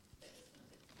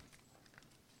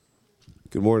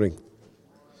Good morning.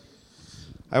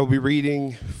 I will be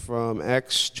reading from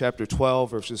Acts chapter 12,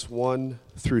 verses 1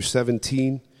 through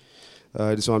 17.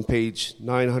 It is on page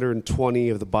 920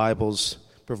 of the Bibles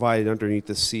provided underneath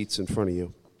the seats in front of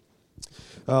you.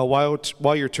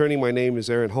 While you're turning, my name is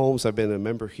Aaron Holmes. I've been a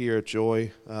member here at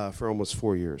Joy for almost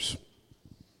 4 years.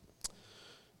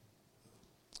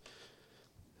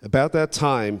 About that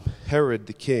time, Herod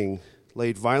the king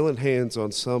laid violent hands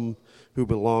on some who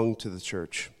belonged to the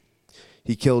church.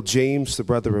 He killed James, the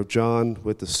brother of John,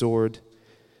 with the sword.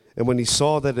 And when he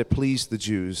saw that it pleased the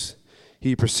Jews,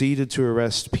 he proceeded to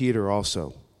arrest Peter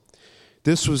also.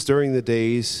 This was during the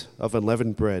days of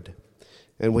unleavened bread.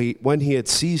 And when he had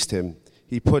seized him,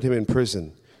 he put him in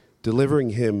prison, delivering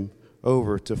him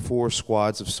over to 4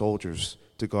 squads of soldiers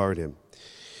to guard him,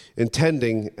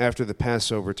 intending after the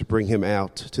Passover to bring him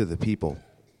out to the people.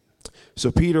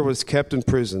 So Peter was kept in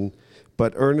prison,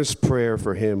 but earnest prayer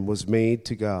for him was made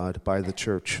to God by the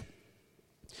church.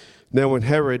 Now when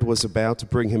Herod was about to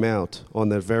bring him out on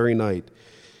that very night,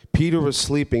 Peter was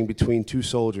sleeping between 2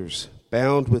 soldiers,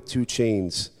 bound with 2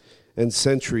 chains, and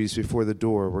sentries before the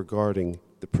door were guarding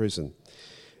the prison.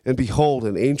 And behold,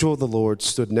 an angel of the Lord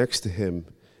stood next to him,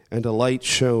 and a light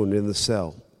shone in the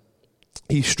cell.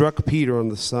 He struck Peter on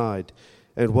the side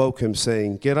and woke him,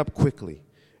 saying, "Get up quickly."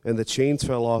 And the chains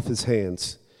fell off his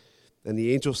hands. And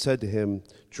the angel said to him,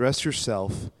 "Dress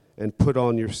yourself and put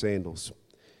on your sandals."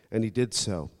 And he did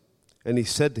so. And he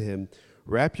said to him,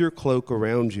 "Wrap your cloak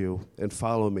around you and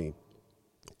follow me."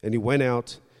 And he went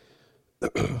out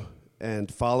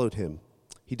and followed him.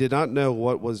 He did not know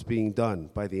what was being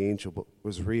done by the angel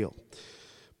was real,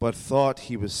 but thought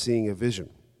he was seeing a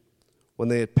vision. When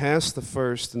they had passed the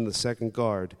first and the second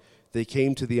guard, they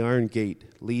came to the iron gate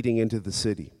leading into the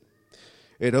city.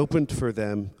 It opened for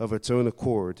them of its own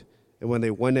accord, and when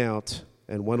they went out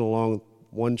and went along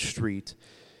one street,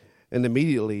 and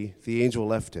immediately the angel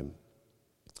left him.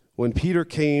 When Peter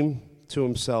came to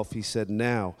himself, he said,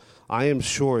 "Now I am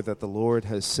sure that the Lord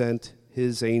has sent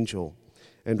his angel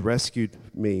and rescued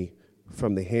me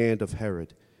from the hand of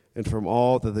Herod and from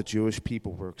all that the Jewish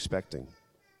people were expecting."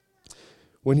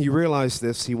 When he realized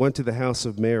this, he went to the house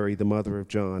of Mary, the mother of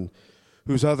John,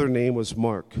 whose other name was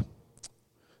Mark.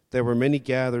 There were many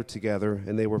gathered together,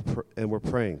 and they were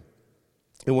praying.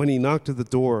 And when he knocked at the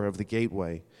door of the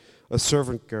gateway, a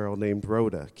servant girl named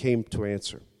Rhoda came to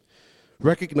answer.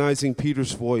 Recognizing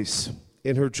Peter's voice,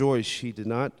 in her joy she did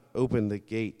not open the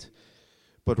gate,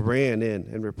 but ran in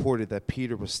and reported that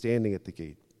Peter was standing at the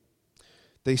gate.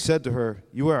 They said to her,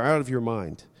 "You are out of your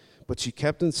mind." But she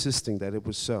kept insisting that it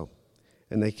was so.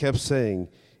 And they kept saying,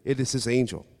 "It is his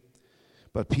angel."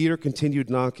 But Peter continued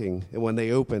knocking, and when they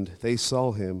opened, they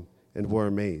saw him and were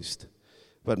amazed.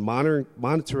 But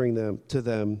motioning to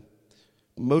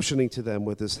them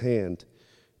with his hand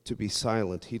to be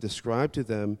silent, he described to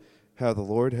them how the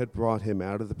Lord had brought him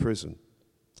out of the prison.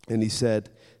 And he said,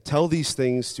 "Tell these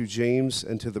things to James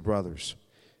and to the brothers."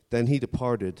 Then he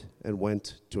departed and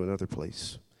went to another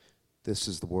place. This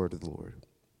is the word of the Lord.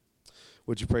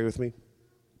 Would you pray with me?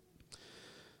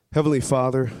 Heavenly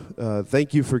Father,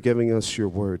 thank you for giving us your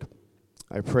word.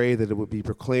 I pray that it would be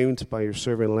proclaimed by your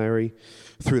servant Larry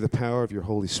through the power of your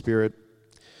Holy Spirit.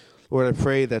 Lord, I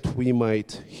pray that we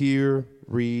might hear,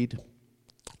 read,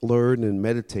 learn, and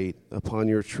meditate upon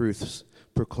your truths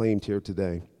proclaimed here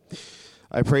today.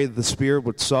 I pray that the Spirit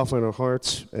would soften our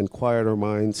hearts and quiet our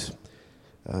minds.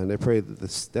 And I pray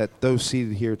that those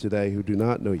seated here today who do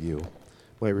not know you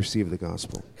might receive the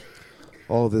gospel.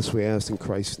 All of this we ask in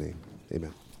Christ's name.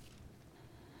 Amen.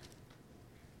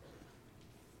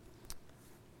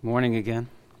 Morning again.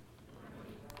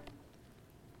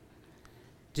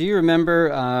 Do you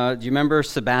remember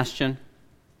Sebastian?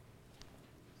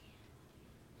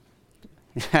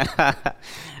 That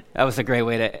was a great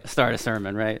way to start a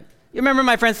sermon, right? You remember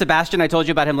my friend Sebastian? I told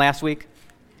you about him last week.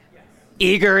 Yes.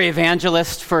 Eager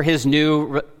evangelist for his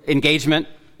new engagement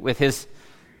with his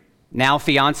now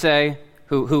fiance,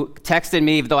 who texted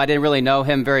me, even though I didn't really know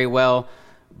him very well.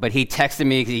 But he texted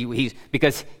me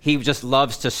because he just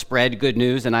loves to spread good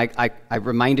news. And I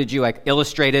reminded you, I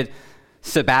illustrated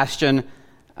Sebastian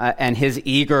and his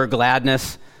eager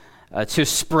gladness to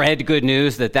spread good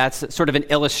news, that's sort of an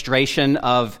illustration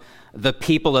of the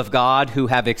people of God who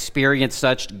have experienced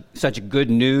such good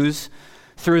news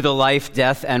through the life,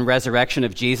 death, and resurrection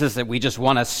of Jesus that we just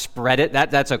want to spread it.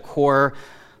 That's a core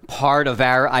part of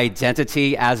our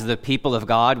identity as the people of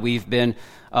God. We've been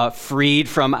freed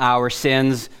from our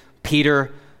sins.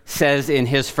 Peter says in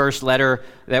his first letter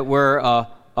that we're a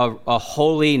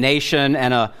holy nation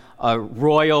and a a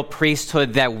royal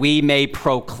priesthood, that we may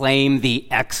proclaim the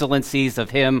excellencies of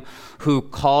him who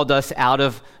called us out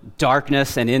of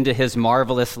darkness and into his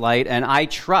marvelous light. And I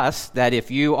trust that if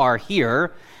you are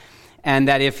here and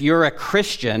that if you're a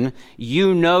Christian,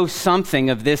 you know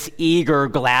something of this eager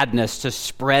gladness to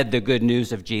spread the good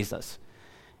news of Jesus.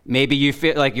 Maybe you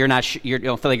feel like you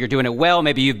don't feel like you're doing it well.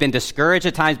 Maybe you've been discouraged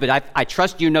at times, but I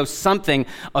trust you know something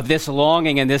of this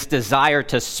longing and this desire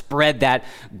to spread that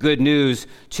good news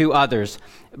to others.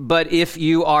 But if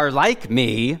you are like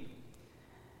me,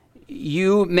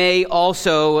 you may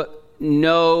also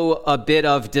know a bit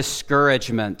of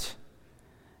discouragement,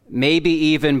 maybe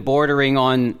even bordering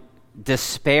on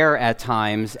despair at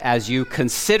times as you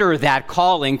consider that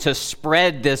calling to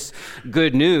spread this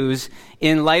good news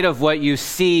in light of what you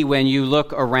see when you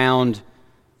look around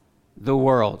the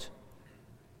world.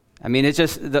 I mean, it's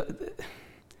just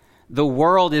the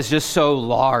world is just so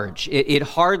large. It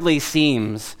hardly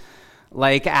seems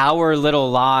like our little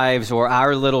lives or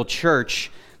our little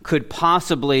church could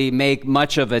possibly make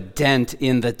much of a dent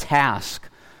in the task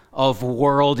of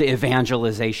world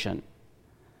evangelization.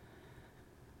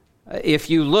 If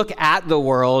you look at the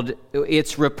world,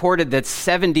 it's reported that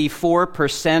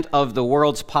 74% of the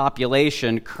world's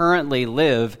population currently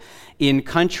live in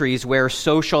countries where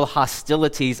social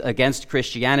hostilities against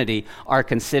Christianity are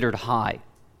considered high.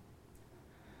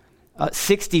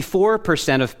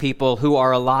 64% of people who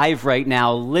are alive right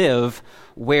now live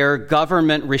where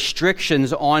government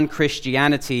restrictions on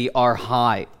Christianity are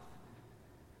high.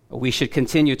 We should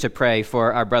continue to pray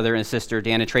for our brother and sister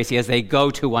Dan and Tracy as they go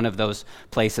to one of those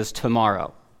places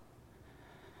tomorrow.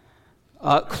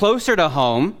 Closer to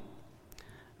home,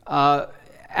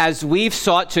 as we've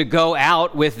sought to go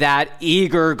out with that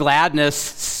eager gladness,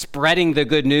 spreading the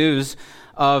good news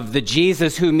of the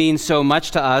Jesus who means so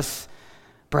much to us,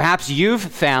 perhaps you've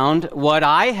found what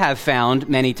I have found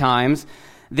many times,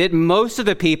 that most of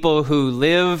the people who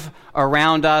live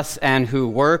around us and who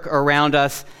work around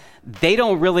us, they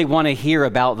don't really want to hear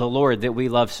about the Lord that we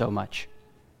love so much.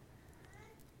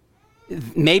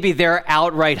 Maybe they're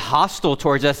outright hostile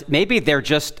towards us. Maybe they're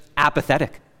just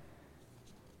apathetic.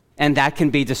 And that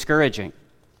can be discouraging.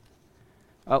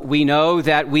 We know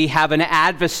that we have an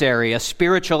adversary, a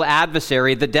spiritual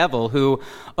adversary, the devil, who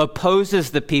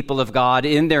opposes the people of God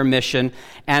in their mission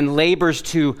and labors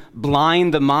to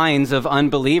blind the minds of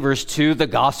unbelievers to the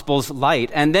gospel's light.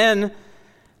 And then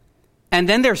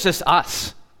there's just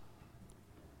us.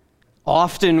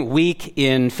 Often weak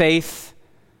in faith,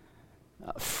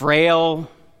 frail,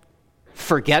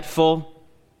 forgetful,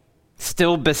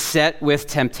 still beset with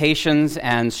temptations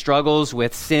and struggles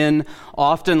with sin,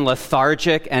 often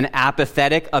lethargic and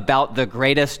apathetic about the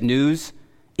greatest news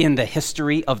in the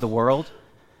history of the world,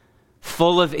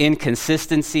 full of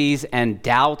inconsistencies and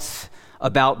doubts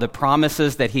about the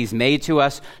promises that he's made to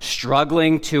us,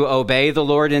 struggling to obey the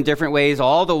Lord in different ways,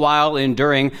 all the while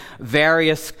enduring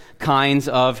various kinds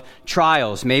of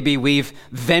trials. Maybe we've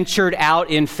ventured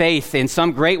out in faith in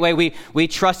some great way. We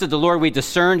trusted the Lord, we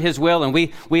discerned his will, and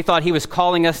we thought he was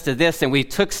calling us to this, and we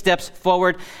took steps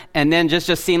forward, and then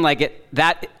just seemed like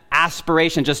that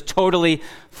aspiration just totally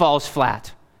falls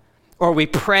flat. Or we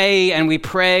pray and we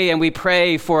pray and we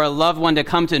pray for a loved one to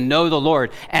come to know the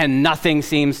Lord, and nothing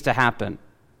seems to happen.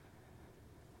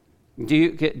 Do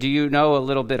you know a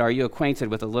little bit, are you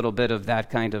acquainted with a little bit of that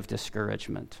kind of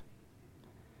discouragement?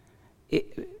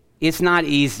 It's not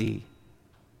easy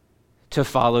to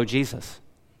follow Jesus.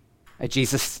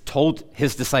 Jesus told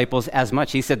his disciples as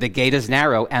much. He said the gate is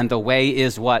narrow and the way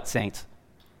is what, saints?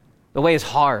 The way is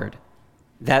hard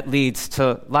that leads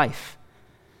to life.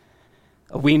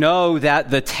 We know that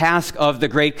the task of the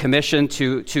Great Commission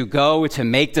to go, to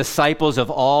make disciples of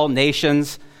all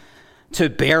nations, to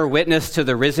bear witness to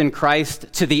the risen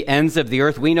Christ to the ends of the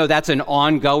earth, we know that's an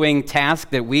ongoing task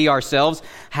that we ourselves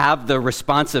have the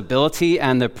responsibility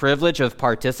and the privilege of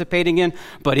participating in,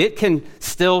 but it can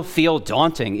still feel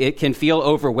daunting. It can feel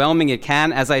overwhelming. It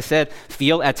can, as I said,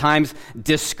 feel at times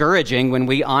discouraging when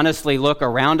we honestly look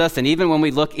around us and even when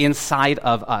we look inside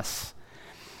of us.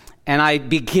 And I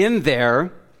begin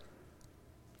there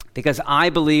because I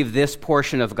believe this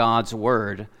portion of God's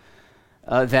word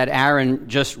that Aaron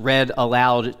just read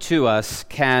aloud to us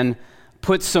can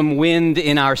put some wind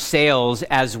in our sails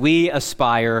as we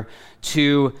aspire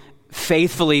to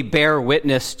faithfully bear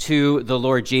witness to the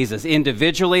Lord Jesus,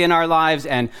 individually in our lives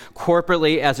and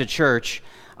corporately as a church.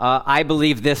 I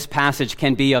believe this passage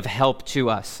can be of help to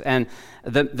us. And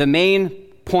the main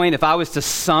point, if I was to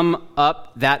sum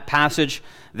up that passage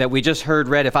that we just heard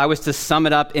read, if I was to sum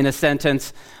it up in a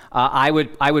sentence, I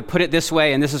would put it this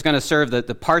way, and this is going to serve,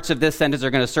 the parts of this sentence are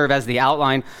going to serve as the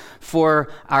outline for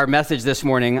our message this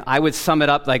morning. I would sum it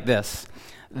up like this: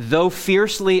 though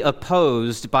fiercely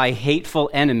opposed by hateful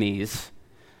enemies,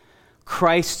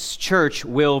 Christ's church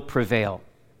will prevail,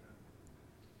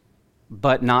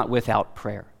 but not without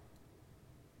prayer.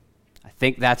 I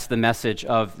think that's the message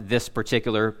of this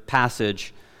particular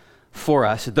passage for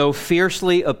us. Though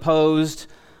fiercely opposed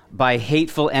by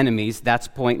hateful enemies, that's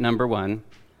point number one,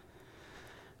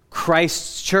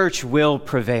 Christ's church will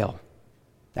prevail.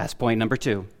 That's point number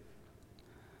two.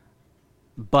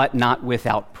 But not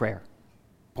without prayer.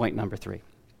 Point number three.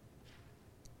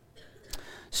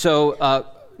 So,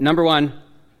 number one,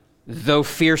 though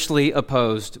fiercely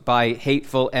opposed by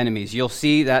hateful enemies. You'll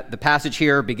see that the passage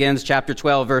here begins, chapter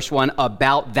 12, verse 1,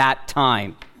 about that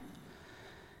time.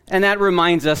 And that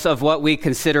reminds us of what we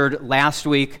considered last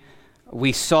week.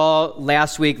 We saw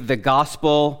last week the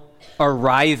gospel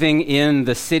arriving in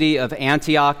the city of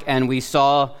Antioch, and we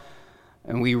saw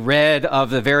and we read of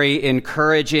the very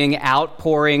encouraging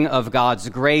outpouring of God's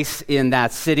grace in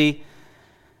that city.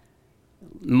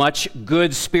 Much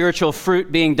good spiritual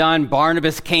fruit being done.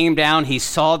 Barnabas came down. He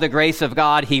saw the grace of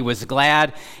God. He was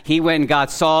glad. He went and got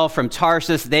Saul from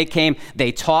Tarsus. They came.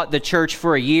 They taught the church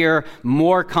for a year.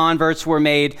 More converts were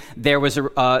made. They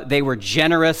were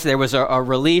generous. There was a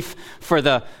relief for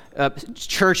the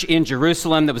church in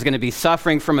Jerusalem that was going to be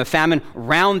suffering from a famine.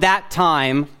 Around that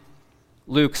time,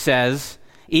 Luke says,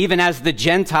 even as the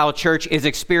Gentile church is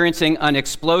experiencing an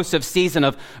explosive season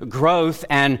of growth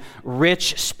and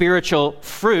rich spiritual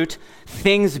fruit,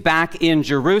 things back in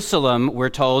Jerusalem, we're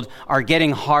told, are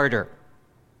getting harder.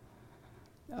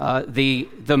 The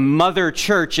mother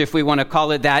church, if we want to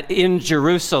call it that, in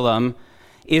Jerusalem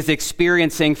is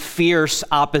experiencing fierce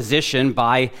opposition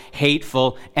by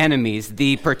hateful enemies.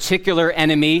 The particular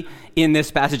enemy in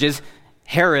this passage is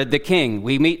Herod the king.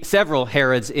 We meet several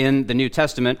Herods in the New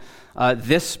Testament.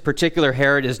 This particular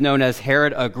Herod is known as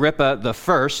Herod Agrippa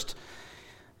I.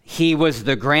 He was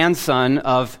the grandson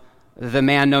of the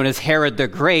man known as Herod the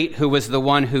Great, who was the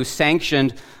one who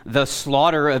sanctioned the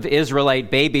slaughter of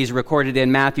Israelite babies recorded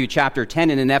in Matthew chapter 10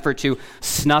 in an effort to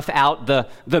snuff out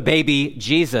the baby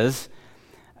Jesus.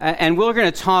 And we're going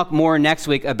to talk more next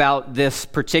week about this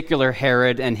particular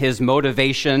Herod and his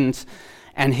motivations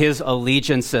and his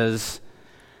allegiances.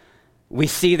 We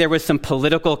see there was some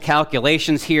political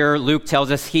calculations here. Luke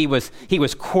tells us he was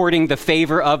courting the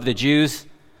favor of the Jews.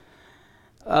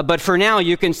 But for now,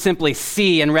 you can simply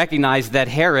see and recognize that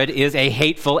Herod is a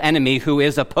hateful enemy who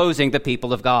is opposing the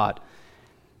people of God.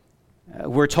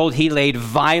 We're told he laid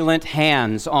violent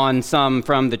hands on some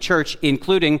from the church,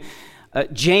 including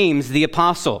James the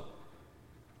apostle.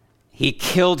 He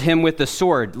killed him with the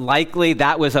sword. Likely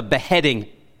that was a beheading.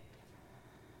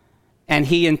 And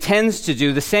he intends to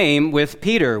do the same with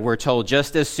Peter, we're told,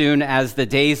 just as soon as the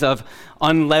days of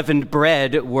unleavened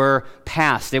bread were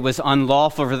past. It was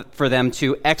unlawful for them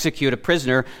to execute a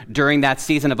prisoner during that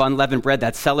season of unleavened bread,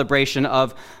 that celebration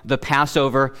of the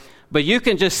Passover. But you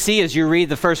can just see as you read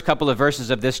the first couple of verses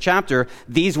of this chapter,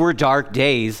 these were dark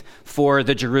days for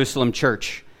the Jerusalem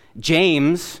church.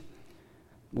 James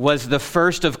was the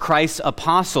first of Christ's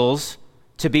apostles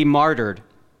to be martyred.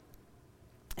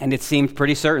 And it seemed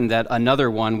pretty certain that another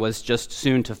one was just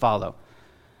soon to follow.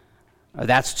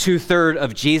 That's 2/3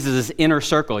 of Jesus' inner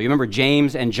circle. You remember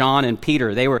James and John and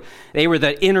Peter. They were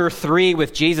the inner three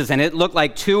with Jesus, and it looked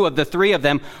like 2 of the 3 of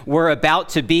them were about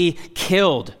to be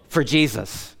killed for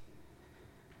Jesus.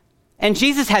 And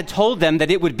Jesus had told them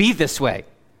that it would be this way.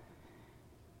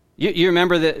 You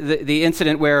remember the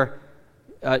incident where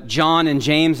John and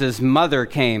James's mother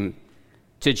came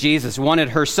to Jesus, wanted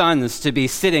her sons to be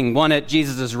sitting, one at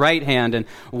Jesus' right hand and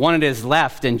one at his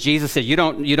left. And Jesus said, you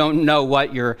don't know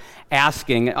what you're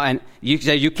asking. And you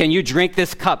said, can you drink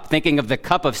this cup? Thinking of the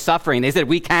cup of suffering. They said,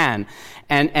 we can.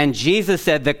 And Jesus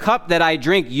said, the cup that I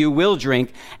drink, you will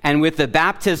drink. And with the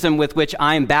baptism with which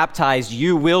I'm baptized,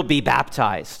 you will be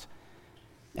baptized.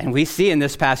 And we see in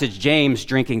this passage, James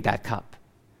drinking that cup.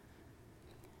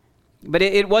 But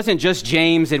it wasn't just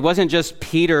James, it wasn't just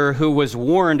Peter who was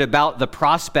warned about the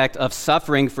prospect of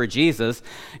suffering for Jesus.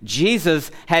 Jesus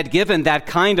had given that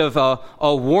kind of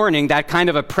a warning, that kind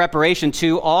of a preparation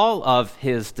to all of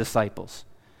his disciples.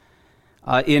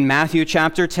 In Matthew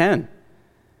chapter 10,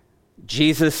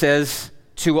 Jesus says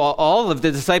to all of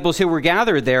the disciples who were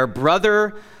gathered there,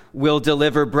 brother will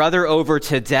deliver brother over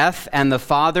to death, and the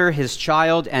father, his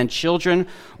child, and children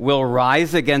will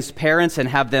rise against parents and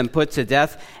have them put to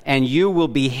death, and you will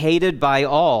be hated by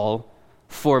all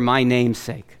for my name's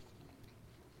sake.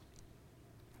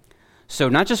 So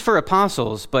not just for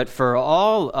apostles, but for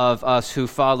all of us who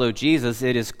follow Jesus,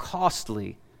 it is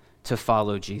costly to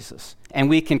follow Jesus. And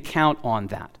we can count on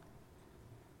that.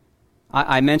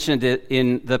 I mentioned it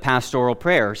in the pastoral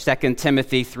prayer, 2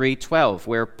 Timothy 3:12,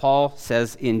 where Paul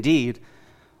says, "Indeed,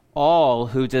 all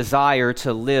who desire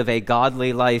to live a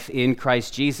godly life in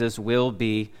Christ Jesus will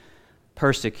be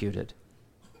persecuted."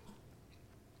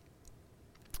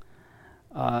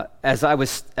 As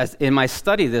in my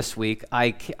study this week,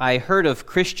 I heard of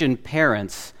Christian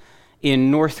parents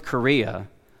in North Korea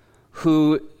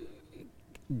who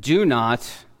do not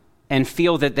and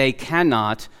feel that they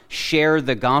cannot share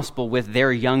the gospel with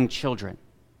their young children.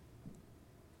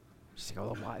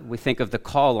 We think of the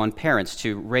call on parents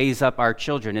to raise up our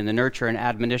children in the nurture and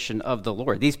admonition of the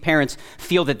Lord. These parents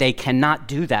feel that they cannot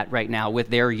do that right now with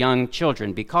their young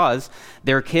children because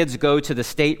their kids go to the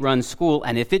state-run school,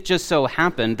 and if it just so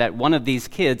happened that one of these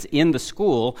kids in the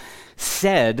school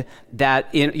said that,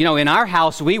 in our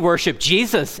house we worship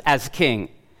Jesus as king,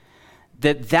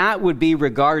 that would be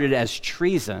regarded as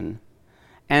treason.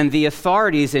 And the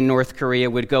authorities in North Korea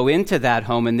would go into that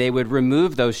home and they would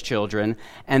remove those children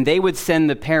and they would send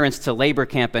the parents to labor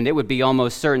camp, and it would be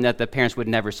almost certain that the parents would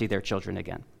never see their children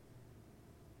again.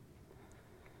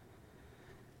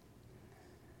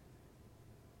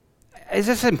 It's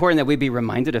just important that we be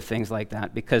reminded of things like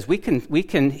that, because we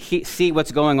can see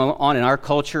what's going on in our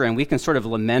culture, and we can sort of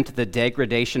lament the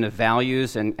degradation of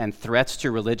values and threats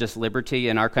to religious liberty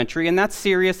in our country, and that's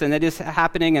serious, and it is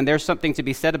happening, and there's something to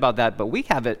be said about that. But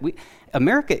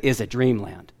America is a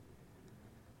dreamland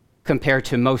compared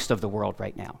to most of the world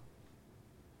right now.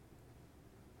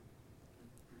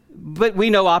 But we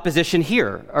know opposition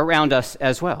here around us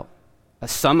as well.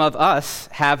 Some of us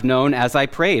have known, as I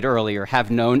prayed earlier,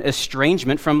 have known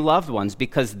estrangement from loved ones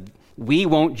because we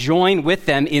won't join with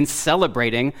them in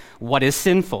celebrating what is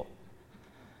sinful.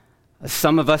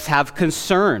 Some of us have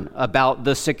concern about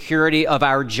the security of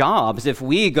our jobs if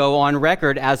we go on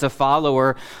record as a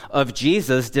follower of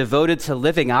Jesus, devoted to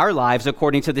living our lives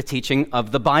according to the teaching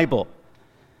of the Bible.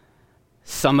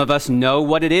 Some of us know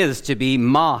what it is to be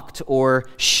mocked or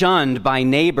shunned by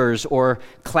neighbors or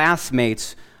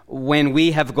classmates when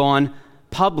we have gone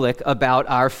public about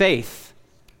our faith.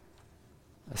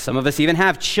 Some of us even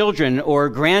have children or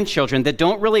grandchildren that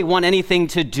don't really want anything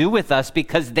to do with us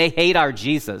because they hate our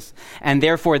Jesus, and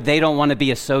therefore they don't want to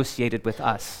be associated with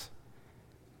us.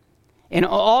 In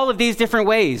all of these different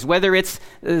ways, whether it's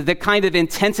the kind of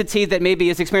intensity that maybe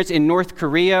is experienced in North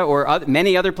Korea or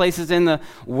many other places in the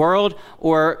world,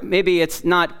 or maybe it's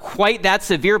not quite that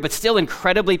severe, but still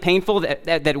incredibly painful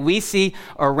that we see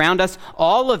around us,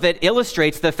 all of it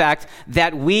illustrates the fact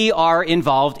that we are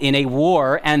involved in a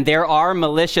war, and there are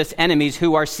malicious enemies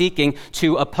who are seeking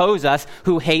to oppose us,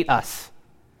 who hate us.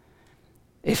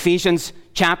 Ephesians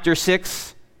chapter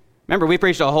 6. Remember, we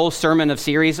preached a whole sermon of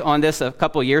series on this a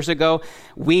couple years ago.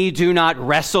 We do not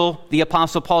wrestle, the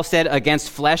Apostle Paul said, against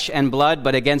flesh and blood,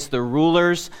 but against the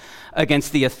rulers,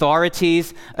 against the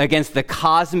authorities, against the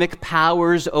cosmic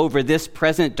powers over this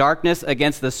present darkness,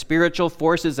 against the spiritual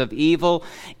forces of evil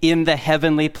in the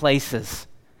heavenly places.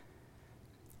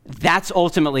 That's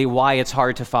ultimately why it's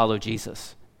hard to follow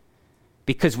Jesus.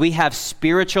 Because we have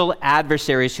spiritual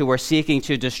adversaries who are seeking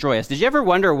to destroy us. Did you ever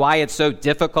wonder why it's so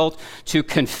difficult to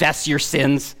confess your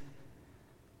sins?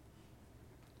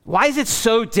 Why is it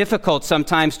so difficult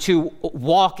sometimes to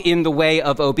walk in the way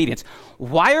of obedience?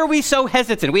 Why are we so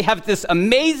hesitant? We have this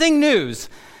amazing news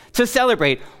to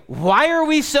celebrate. Why are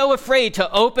we so afraid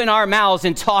to open our mouths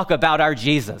and talk about our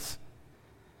Jesus?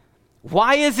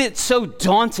 Why is it so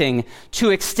daunting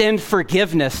to extend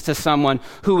forgiveness to someone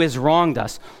who has wronged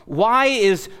us? Why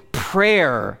is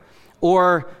prayer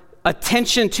or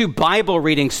attention to Bible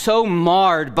reading so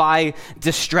marred by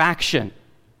distraction?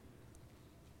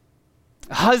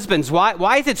 Husbands,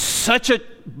 why is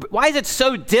it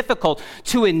so difficult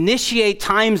to initiate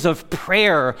times of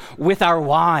prayer with our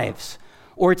wives,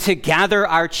 or to gather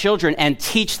our children and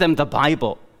teach them the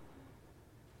Bible?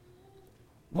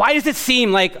 Why does it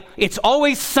seem like it's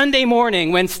always Sunday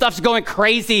morning when stuff's going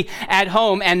crazy at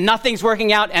home and nothing's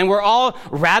working out and we're all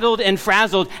rattled and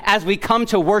frazzled as we come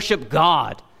to worship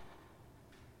God?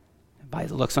 By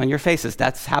the looks on your faces,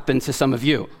 that's happened to some of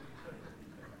you.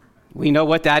 We know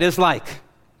what that is like.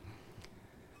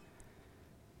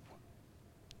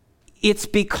 It's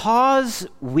because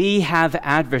we have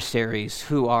adversaries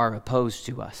who are opposed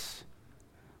to us,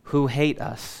 who hate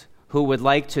us, who would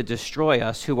like to destroy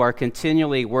us, who are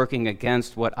continually working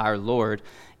against what our Lord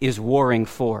is warring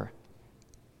for.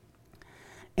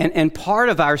 And part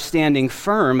of our standing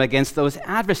firm against those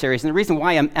adversaries, and the reason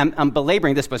why I'm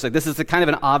belaboring this, but this is a kind of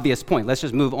an obvious point. Let's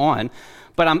just move on.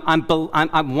 But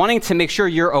I'm wanting to make sure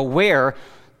you're aware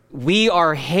we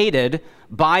are hated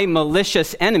by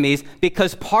malicious enemies,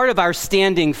 because part of our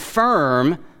standing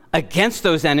firm against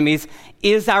those enemies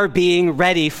is our being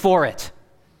ready for it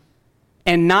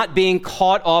and not being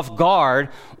caught off guard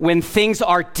when things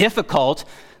are difficult,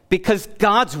 because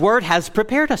God's word has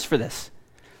prepared us for this.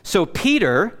 So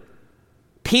Peter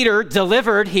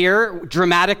delivered here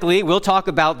dramatically. We'll talk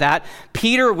about that.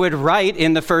 Peter would write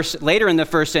later in the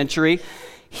first century,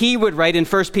 he would write in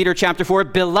 1 Peter chapter 4,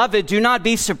 "Beloved, do not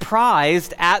be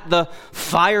surprised at the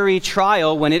fiery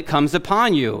trial when it comes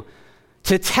upon you,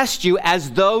 to test you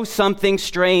as though something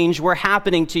strange were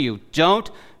happening to you." Don't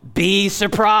be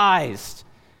surprised.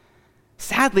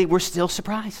 Sadly, we're still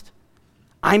surprised.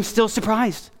 I'm still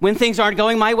surprised when things aren't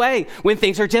going my way, when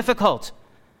things are difficult.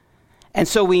 And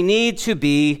so we need to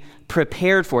be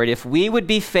prepared for it. If we would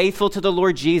be faithful to the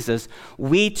Lord Jesus,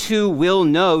 we too will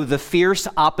know the fierce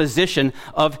opposition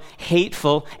of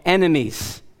hateful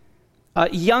enemies.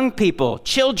 Young people,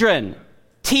 children,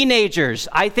 teenagers,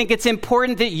 I think it's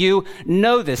important that you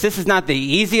know this. This is not the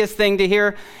easiest thing to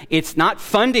hear. It's not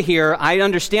fun to hear. I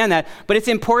understand that. But it's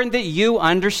important that you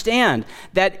understand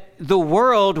that the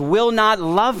world will not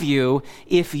love you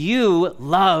if you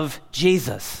love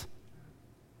Jesus.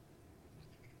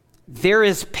 There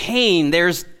is pain,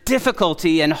 there's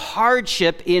difficulty and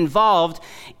hardship involved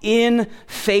in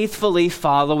faithfully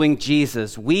following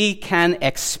Jesus. We can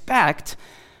expect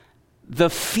the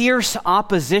fierce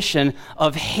opposition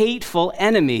of hateful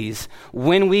enemies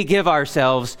when we give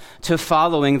ourselves to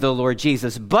following the Lord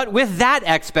Jesus. But with that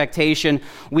expectation,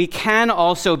 we can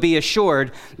also be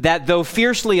assured that though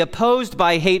fiercely opposed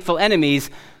by hateful enemies,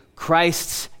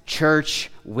 Christ's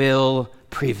church will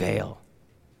prevail.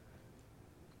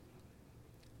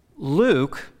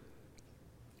 Luke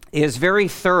is very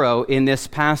thorough in this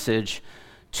passage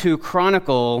to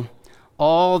chronicle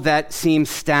all that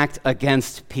seems stacked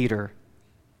against Peter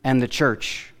and the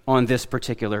church on this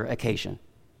particular occasion.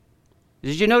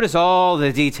 Did you notice all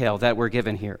the detail that we're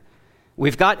given here?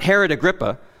 We've got Herod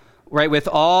Agrippa, right, with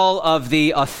all of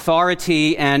the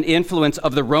authority and influence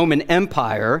of the Roman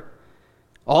Empire,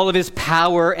 all of his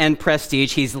power and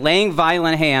prestige. He's laying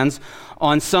violent hands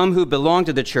on some who belong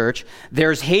to the church.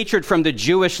 There's hatred from the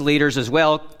Jewish leaders as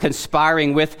well,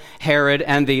 conspiring with Herod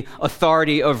and the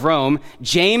authority of Rome.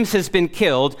 James has been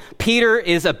killed. Peter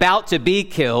is about to be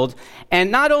killed. And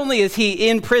not only is he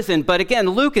in prison, but again,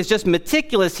 Luke is just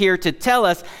meticulous here to tell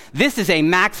us this is a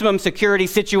maximum security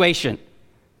situation.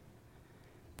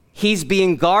 He's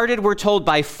being guarded, we're told,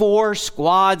 by 4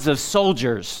 squads of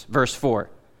soldiers, verse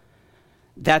 4.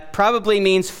 That probably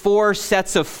means 4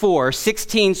 sets of 4,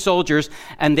 16 soldiers,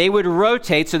 and they would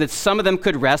rotate so that some of them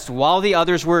could rest while the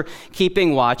others were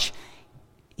keeping watch.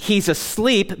 He's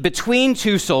asleep between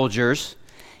 2 soldiers.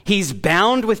 He's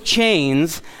bound with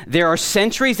chains. There are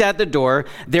sentries at the door.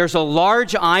 There's a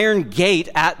large iron gate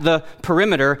at the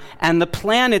perimeter, and the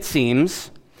plan, it seems,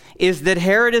 is that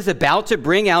Herod is about to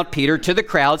bring out Peter to the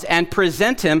crowds and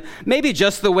present him maybe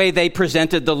just the way they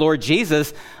presented the Lord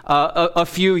Jesus a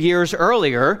few years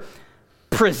earlier,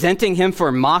 presenting him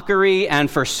for mockery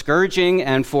and for scourging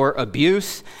and for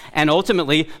abuse and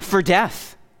ultimately for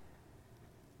death.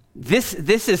 This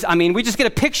is, we just get a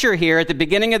picture here at the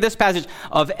beginning of this passage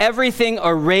of everything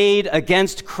arrayed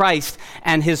against Christ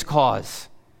and his cause.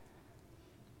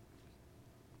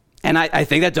 And I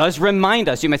think that does remind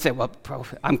us. You might say, well,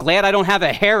 I'm glad I don't have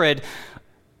a Herod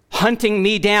hunting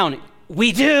me down.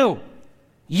 We do.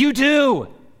 You do,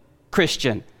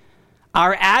 Christian.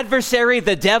 Our adversary,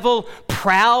 the devil,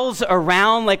 prowls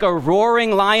around like a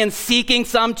roaring lion seeking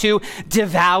some to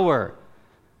devour.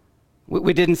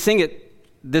 We didn't sing it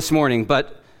this morning,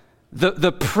 but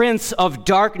the prince of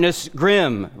darkness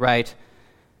grim, right?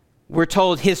 We're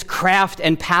told his craft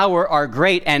and power are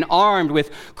great, and armed with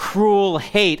cruel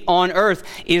hate on earth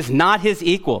is not his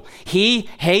equal. He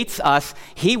hates us.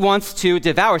 He wants to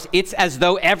devour us. It's as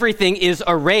though everything is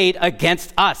arrayed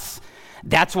against us.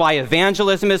 That's why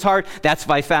evangelism is hard. That's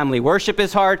why family worship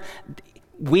is hard.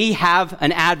 We have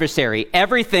an adversary.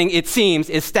 Everything, it seems,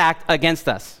 is stacked against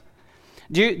us.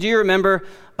 Do you remember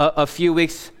a few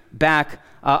weeks back,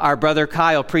 our brother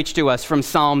Kyle preached to us from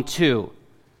Psalm 2.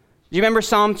 Do you remember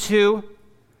Psalm 2?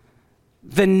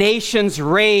 The nations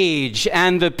rage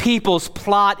and the peoples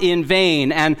plot in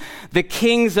vain, and the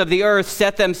kings of the earth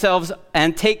set themselves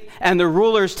and the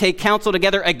rulers take counsel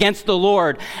together against the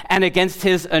Lord and against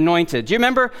his anointed. Do you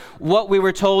remember what we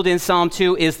were told in Psalm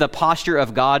 2 is the posture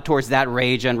of God towards that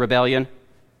rage and rebellion?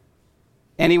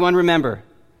 Anyone remember?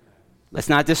 Let's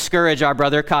not discourage our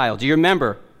brother Kyle. Do you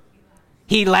remember?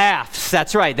 He laughs.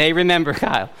 That's right. They remember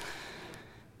Kyle.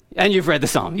 And you've read the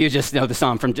psalm. You just know the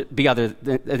psalm from be other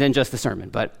than just the sermon.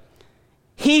 But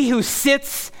he who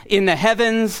sits in the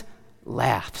heavens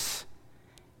laughs.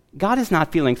 God is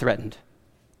not feeling threatened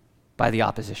by the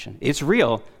opposition. It's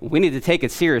real. We need to take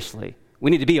it seriously.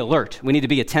 We need to be alert. We need to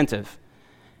be attentive.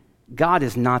 God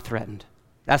is not threatened.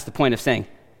 That's the point of saying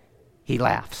he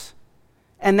laughs.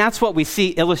 And that's what we see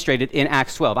illustrated in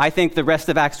Acts 12. I think the rest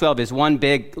of Acts 12 is one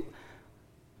big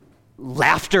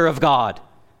laughter of God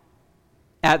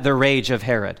at the rage of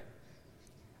Herod.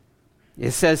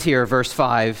 It says here, verse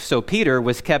 5, so Peter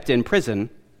was kept in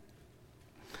prison,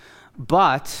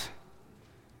 but,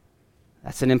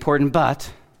 that's an important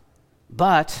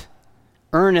but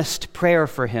earnest prayer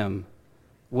for him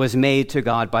was made to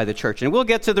God by the church. And we'll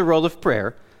get to the role of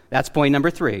prayer. That's point number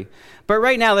 3. But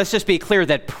right now, let's just be clear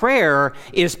that prayer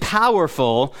is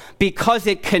powerful because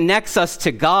it connects us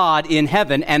to God in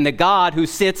heaven, and the God who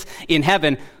sits in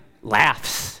heaven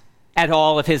laughs at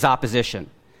all of his opposition.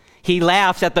 He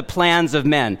laughs at the plans of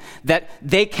men, that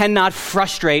they cannot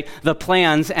frustrate the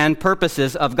plans and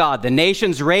purposes of God. The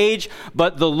nations rage,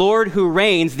 but the Lord who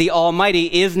reigns, the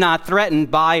Almighty, is not threatened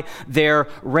by their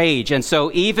rage. And so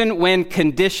even when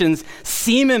conditions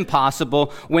seem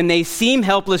impossible, when they seem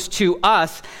helpless to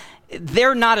us,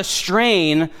 they're not a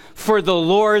strain for the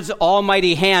Lord's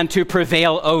almighty hand to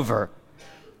prevail over.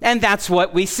 And that's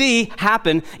what we see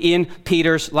happen in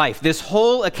Peter's life. This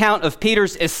whole account of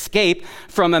Peter's escape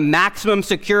from a maximum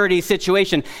security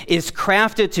situation is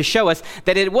crafted to show us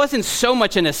that it wasn't so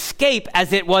much an escape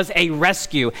as it was a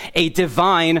rescue, a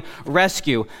divine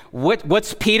rescue.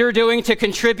 What's Peter doing to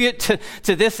contribute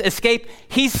to this escape?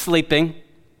 He's sleeping.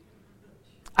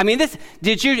 I mean,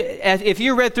 if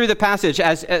you read through the passage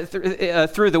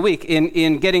through the week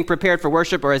in getting prepared for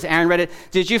worship, or as Aaron read it,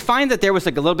 did you find that there was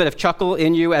like a little bit of chuckle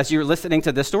in you as you're listening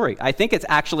to this story? I think it's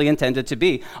actually intended to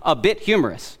be a bit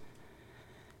humorous.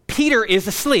 Peter is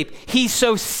asleep. He's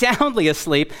so soundly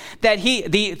asleep that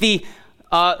the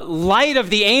light of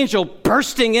the angel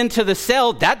bursting into the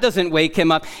cell, that doesn't wake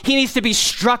him up. He needs to be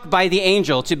struck by the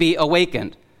angel to be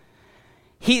awakened.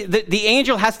 The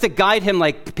angel has to guide him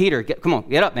like, Peter, come on,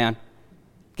 get up, man.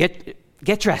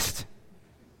 Get dressed.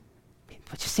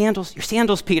 Put your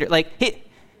sandals, Peter.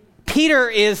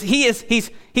 Peter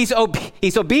he's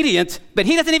obedient, but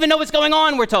he doesn't even know what's going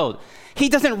on, we're told. He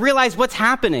doesn't realize what's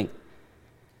happening.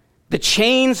 The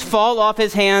chains fall off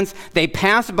his hands. They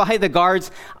pass by the guards.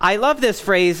 I love this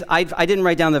phrase. I didn't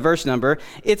write down the verse number.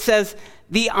 It says,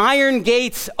 the iron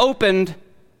gates opened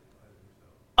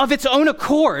of its own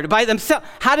accord by themselves.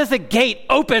 How does a gate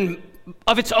open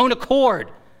of its own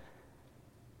accord?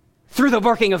 Through the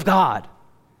working of God.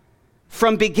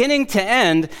 From beginning to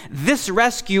end, this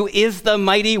rescue is the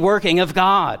mighty working of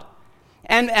God.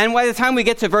 And by the time we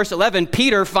get to verse 11,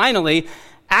 Peter finally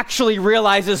actually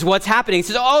realizes what's happening. He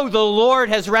says, oh, the Lord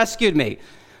has rescued me.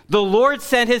 The Lord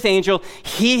sent his angel.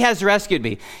 He has rescued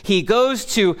me. He goes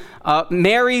to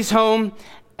Mary's home,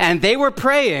 and they were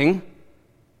praying.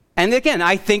 And again,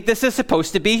 I think this is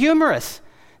supposed to be humorous.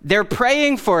 They're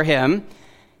praying for him.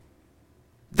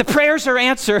 The prayers are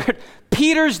answered.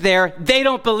 Peter's there. They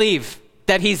don't believe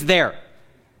that he's there.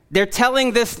 They're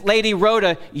telling this lady,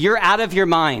 Rhoda, you're out of your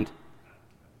mind.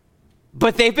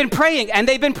 But they've been praying, and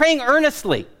they've been praying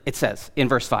earnestly, it says in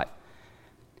verse 5.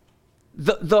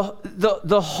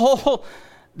 The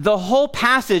whole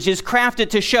passage is crafted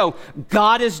to show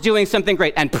God is doing something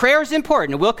great. And prayer is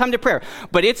important, and we'll come to prayer.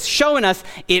 But it's showing us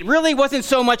it really wasn't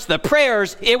so much the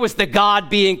prayers, it was the God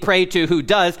being prayed to who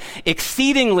does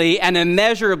exceedingly and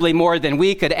immeasurably more than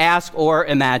we could ask or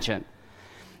imagine.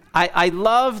 I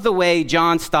love the way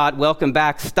John Stott, welcome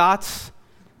back, Stotts,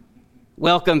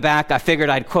 welcome back. I figured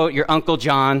I'd quote your Uncle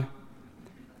John.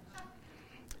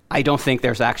 I don't think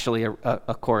there's actually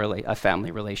a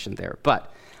family relation there,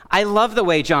 but I love the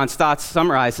way John Stott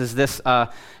summarizes this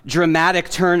dramatic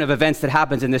turn of events that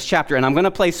happens in this chapter. And I'm going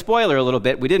to play spoiler a little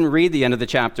bit. We didn't read the end of the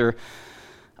chapter.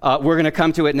 We're going to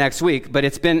come to it next week. But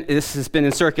this has been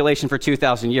in circulation for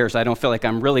 2,000 years. I don't feel like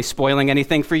I'm really spoiling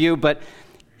anything for you. But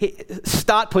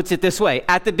Stott puts it this way.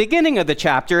 At the beginning of the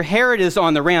chapter, Herod is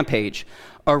on the rampage,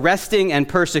 arresting and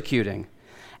persecuting.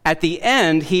 At the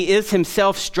end, he is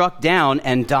himself struck down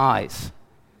and dies.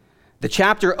 The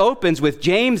chapter opens with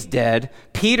James dead,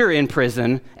 Peter in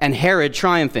prison, and Herod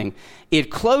triumphing.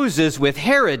 It closes with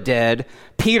Herod dead,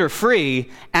 Peter free,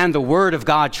 and the word of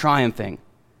God triumphing.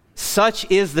 Such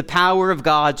is the power of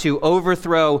God to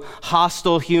overthrow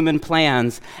hostile human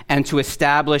plans and to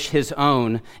establish his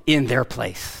own in their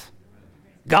place.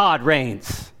 God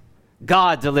reigns.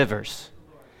 God delivers.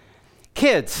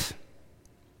 Kids,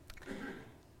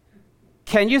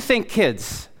 Can you think,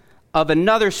 kids, of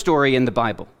another story in the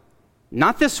Bible?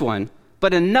 Not this one,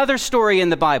 but another story in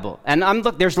the Bible. And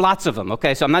there's lots of them,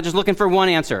 okay? So I'm not just looking for one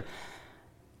answer.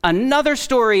 Another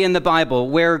story in the Bible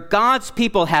where God's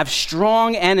people have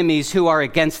strong enemies who are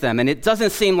against them, and it doesn't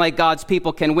seem like God's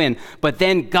people can win, but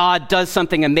then God does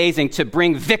something amazing to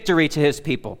bring victory to his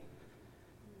people.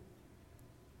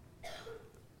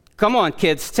 Come on,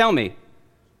 kids, tell me.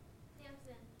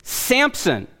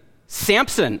 Samson.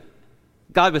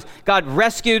 God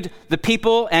rescued the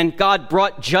people, and God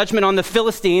brought judgment on the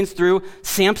Philistines through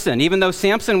Samson, even though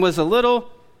Samson was a little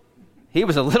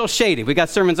shady. We got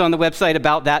sermons on the website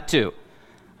about that too.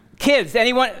 Kids,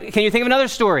 anyone, can you think of another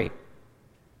story?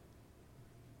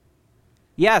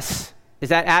 Yes. Is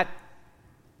that at?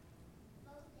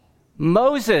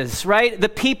 Moses, right? The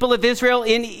people of Israel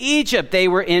in Egypt, they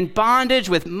were in bondage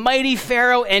with mighty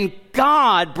Pharaoh, and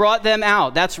God brought them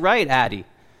out. That's right, Addie.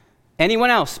 Anyone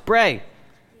else? Bray.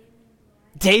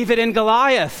 David and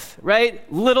Goliath,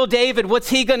 right? Little David, what's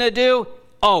he going to do?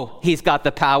 Oh, he's got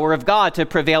the power of God to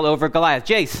prevail over Goliath.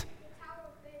 Jace.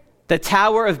 The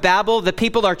Tower of Babel. The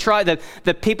people are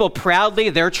the people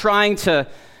proudly, they're trying to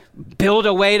build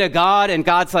a way to God, and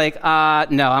God's like, no,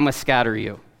 I'm going to scatter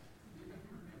you.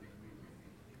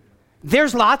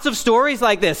 There's lots of stories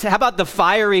like this. How about the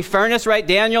fiery furnace, right?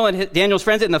 Daniel and Daniel's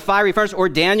friends in the fiery furnace, or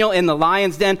Daniel in the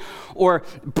lion's den, or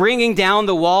bringing down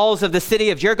the walls of the city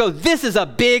of Jericho. This is a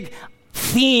big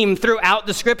theme throughout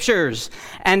the scriptures.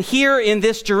 And here in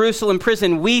this Jerusalem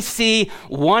prison, we see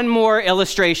one more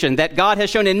illustration that God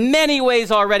has shown in many ways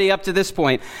already up to this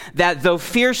point, that though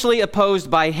fiercely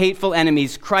opposed by hateful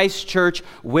enemies, Christ's church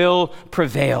will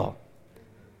prevail.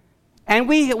 And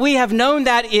we have known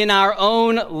that in our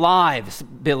own lives,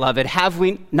 beloved, have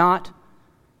we not?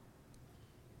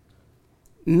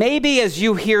 Maybe as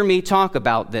you hear me talk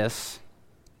about this,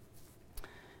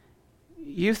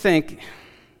 you think,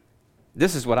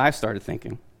 this is what I've started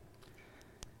thinking.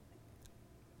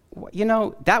 You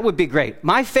know, that would be great.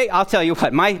 My faith, I'll tell you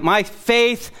what, my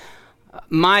faith,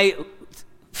 my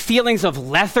feelings of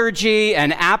lethargy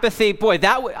and apathy, boy,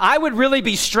 I would really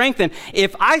be strengthened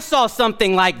if I saw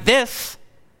something like this.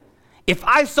 If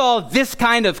I saw this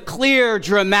kind of clear,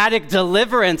 dramatic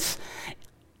deliverance,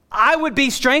 I would be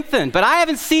strengthened. But I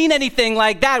haven't seen anything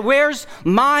like that. Where's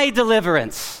my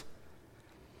deliverance?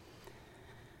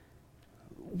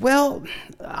 Well,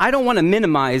 I don't want to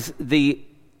minimize the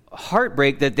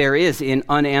heartbreak that there is in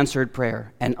unanswered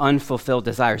prayer and unfulfilled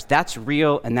desires. That's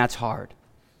real and that's hard.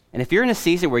 And if you're in a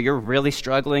season where you're really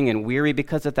struggling and weary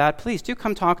because of that, please do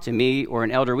come talk to me or an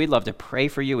elder. We'd love to pray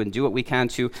for you and do what we can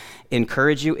to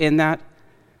encourage you in that.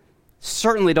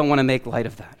 Certainly don't want to make light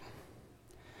of that.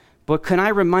 But can I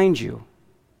remind you,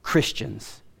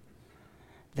 Christians,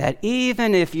 that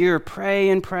even if you're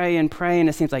praying,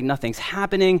 it seems like nothing's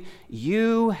happening,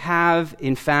 you have,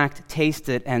 in fact,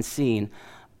 tasted and seen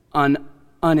an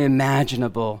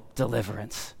unimaginable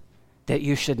deliverance that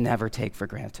you should never take for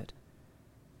granted.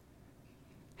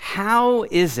 How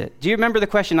is it? Do you remember the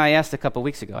question I asked a couple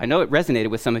weeks ago? I know it resonated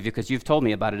with some of you because you've told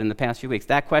me about it in the past few weeks.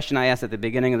 That question I asked at the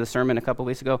beginning of the sermon a couple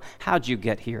weeks ago, how'd you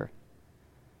get here?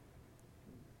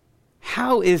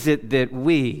 How is it that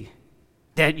we,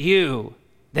 that you,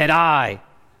 that I,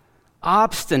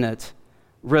 obstinate,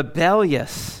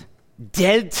 rebellious,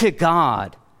 dead to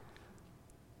God,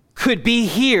 could be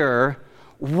here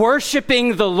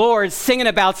worshiping the Lord, singing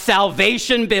about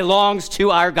salvation belongs to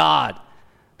our God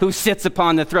who sits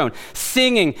upon the throne,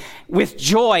 singing with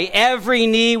joy, every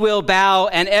knee will bow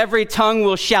and every tongue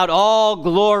will shout all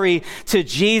glory to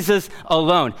Jesus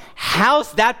alone.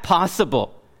 How's that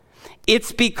possible?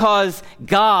 It's because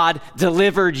God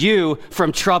delivered you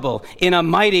from trouble in a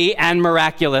mighty and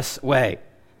miraculous way.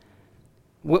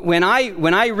 When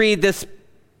I read this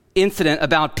incident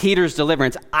about Peter's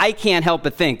deliverance, I can't help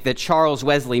but think that Charles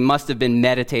Wesley must have been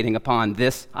meditating upon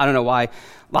this. I don't know why.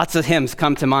 Lots of hymns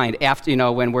come to mind after,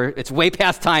 when it's way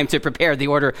past time to prepare the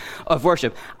order of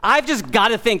worship. I've just got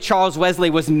to think Charles Wesley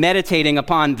was meditating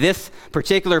upon this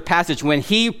particular passage when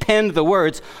he penned the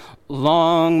words,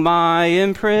 "Long my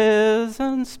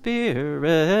imprisoned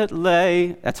spirit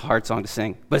lay." That's a hard song to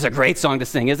sing, but it's a great song to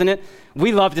sing, isn't it?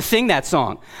 We love to sing that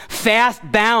song. "Fast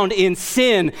bound in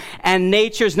sin and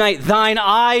nature's night, thine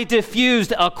eye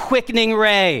diffused a quickening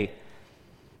ray.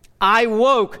 I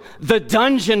woke, the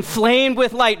dungeon flamed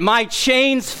with light, my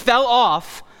chains fell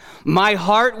off, my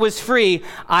heart was free,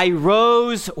 I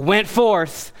rose, went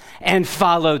forth, and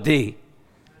followed thee."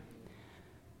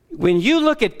 When you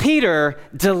look at Peter,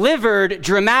 delivered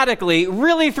dramatically,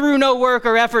 really through no work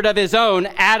or effort of his own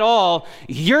at all,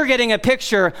 you're getting a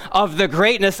picture of the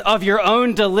greatness of your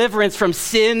own deliverance from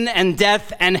sin and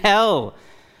death and hell.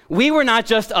 We were not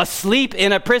just asleep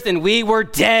in a prison. We were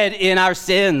dead in our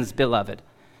sins, beloved.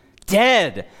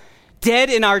 Dead. Dead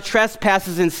in our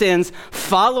trespasses and sins,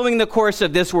 following the course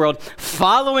of this world,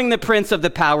 following the prince of the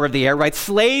power of the air, right?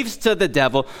 Slaves to the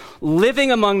devil,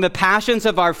 living among the passions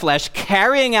of our flesh,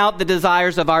 carrying out the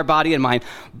desires of our body and mind,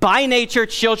 by nature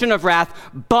children of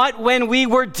wrath. But when we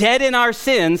were dead in our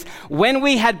sins, when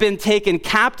we had been taken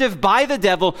captive by the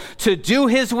devil to do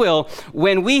his will,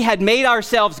 when we had made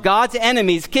ourselves God's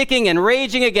enemies, kicking and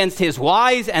raging against his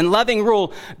wise and loving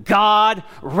rule, God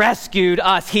rescued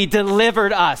us. He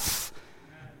delivered us.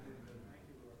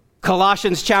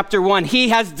 Colossians chapter 1, he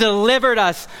has delivered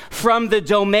us from the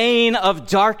domain of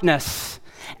darkness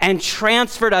and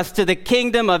transferred us to the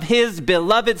kingdom of his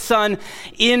beloved Son,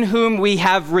 in whom we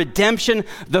have redemption,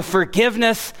 the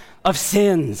forgiveness of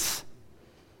sins.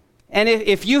 And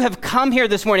if you have come here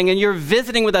this morning and you're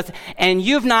visiting with us and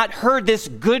you've not heard this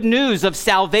good news of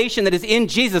salvation that is in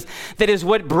Jesus, that is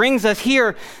what brings us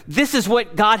here, this is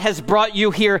what God has brought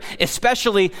you here,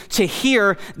 especially to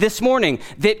hear this morning.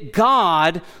 That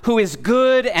God, who is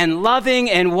good and loving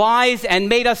and wise and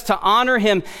made us to honor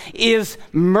him, is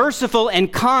merciful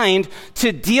and kind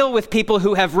to deal with people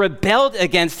who have rebelled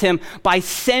against him by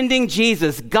sending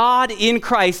Jesus. God in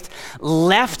Christ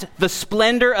left the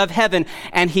splendor of heaven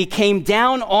and he came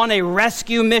down on a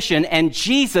rescue mission, and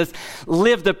Jesus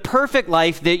lived the perfect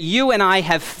life that you and I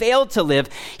have failed to live.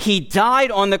 He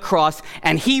died on the cross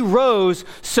and he rose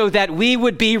so that we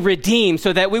would be redeemed,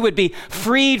 so that we would be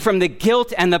freed from the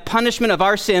guilt and the punishment of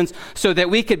our sins, so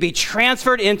that we could be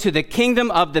transferred into the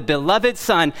kingdom of the beloved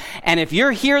Son. And if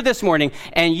you're here this morning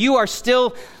and you are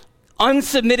still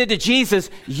unsubmitted to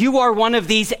Jesus, you are one of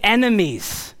these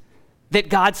enemies that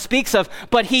God speaks of,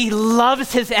 but he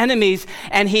loves his enemies,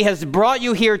 and he has brought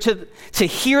you here to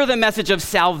hear the message of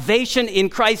salvation in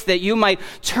Christ, that you might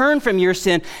turn from your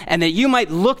sin and that you might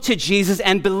look to Jesus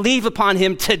and believe upon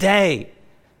him today.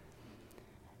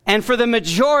 And for the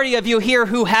majority of you here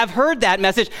who have heard that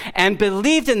message and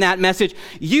believed in that message,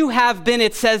 you have been,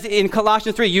 it says in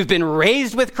Colossians 3, you've been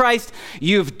raised with Christ,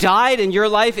 you've died, and your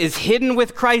life is hidden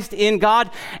with Christ in God.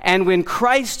 And when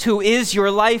Christ, who is your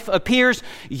life, appears,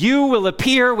 you will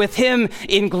appear with him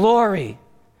in glory.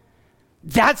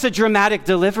 That's a dramatic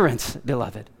deliverance,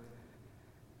 beloved.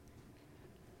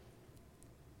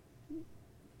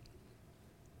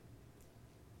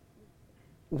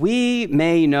 We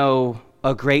may know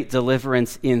a great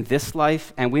deliverance in this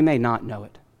life, and we may not know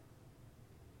it.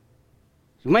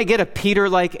 You might get a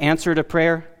Peter-like answer to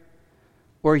prayer,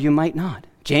 or you might not.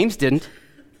 James didn't.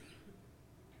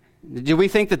 Did we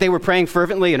think that they were praying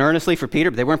fervently and earnestly for Peter,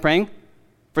 but they weren't praying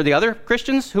for the other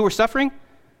Christians who were suffering?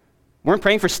 Weren't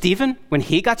praying for Stephen when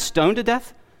he got stoned to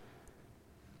death?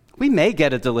 We may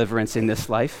get a deliverance in this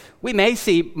life. We may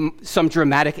see some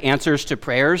dramatic answers to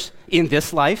prayers in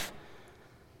this life.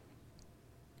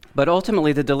 But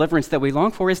ultimately, the deliverance that we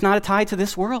long for is not tied to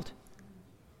this world.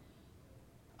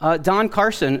 Don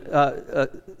Carson, a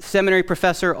seminary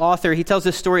professor, author, he tells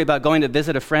this story about going to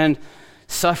visit a friend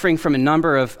suffering from a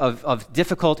number of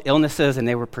difficult illnesses, and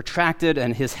they were protracted,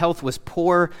 and his health was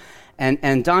poor.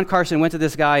 And Don Carson went to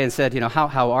this guy and said,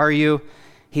 how are you?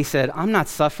 He said, I'm not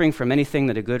suffering from anything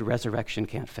that a good resurrection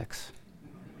can't fix.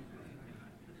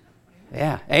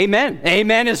 Yeah, amen.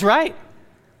 Amen is right.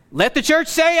 Let the church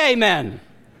say amen.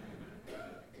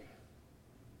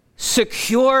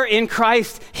 Secure in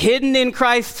Christ, hidden in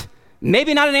Christ,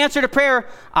 maybe not an answer to prayer.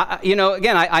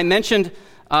 I mentioned,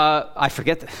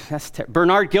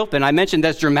 Bernard Gilpin. I mentioned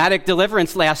this dramatic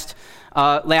deliverance last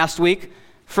week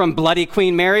from Bloody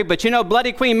Queen Mary. But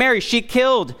Bloody Queen Mary, she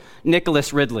killed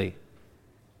Nicholas Ridley.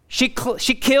 She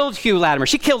killed Hugh Latimer.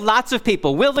 She killed lots of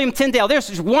people. William Tyndale,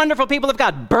 there's wonderful people of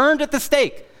God burned at the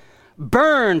stake.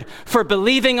 Burned for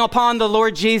believing upon the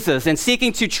Lord Jesus and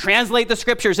seeking to translate the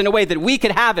scriptures in a way that we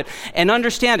could have it and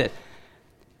understand it.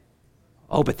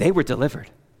 Oh, but they were delivered.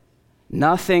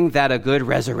 Nothing that a good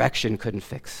resurrection couldn't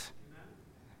fix.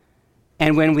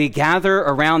 And when we gather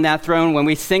around that throne, when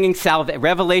we sing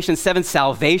Revelation 7,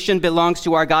 salvation belongs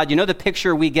to our God. You know the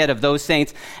picture we get of those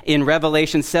saints in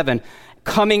Revelation 7?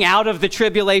 Coming out of the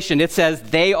tribulation, it says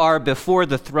they are before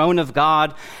the throne of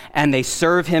God and they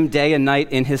serve him day and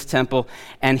night in his temple.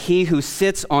 And he who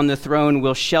sits on the throne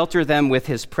will shelter them with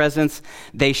his presence.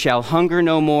 They shall hunger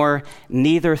no more,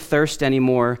 neither thirst any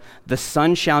more. The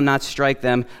sun shall not strike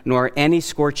them, nor any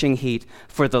scorching heat.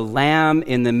 For the Lamb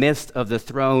in the midst of the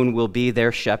throne will be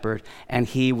their shepherd, and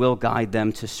he will guide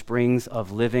them to springs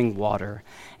of living water.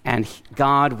 And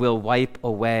God will wipe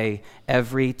away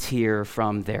every tear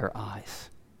from their eyes.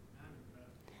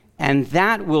 And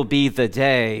that will be the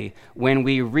day when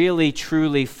we really,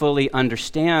 truly, fully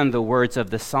understand the words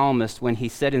of the psalmist when he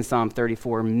said in Psalm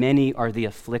 34, "Many are the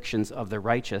afflictions of the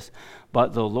righteous,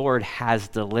 but the Lord has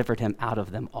delivered him out of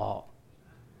them all."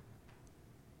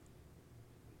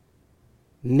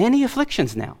 Many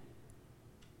afflictions now.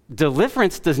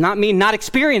 Deliverance does not mean not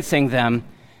experiencing them.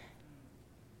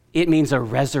 It means a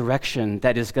resurrection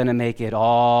that is going to make it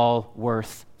all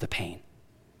worth the pain.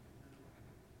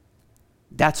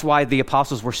 That's why the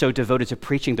apostles were so devoted to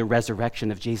preaching the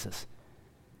resurrection of Jesus.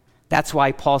 That's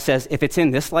why Paul says, if it's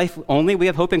in this life only we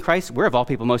have hope in Christ, we're of all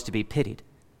people most to be pitied.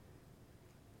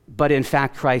 But in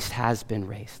fact, Christ has been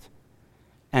raised.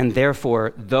 And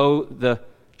therefore, though the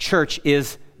church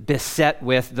is beset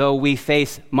with, though we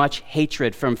face much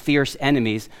hatred from fierce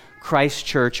enemies, Christ's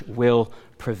church will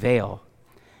prevail.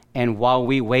 And while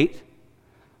we wait,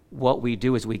 what we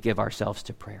do is we give ourselves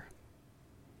to prayer.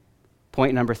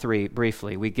 Point number 3,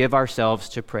 briefly, we give ourselves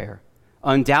to prayer.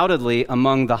 Undoubtedly,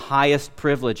 among the highest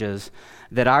privileges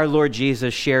that our Lord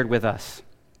Jesus shared with us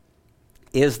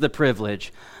is the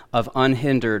privilege of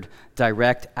unhindered,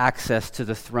 direct access to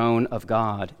the throne of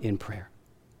God in prayer.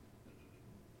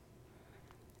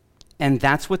 And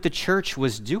that's what the church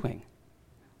was doing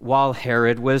while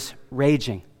Herod was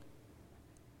raging.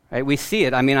 Right? We see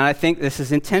it. I mean, I think this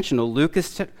is intentional. Luke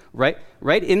is right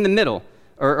in the middle,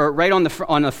 or right on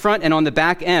the front and on the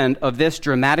back end of this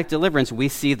dramatic deliverance, we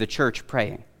see the church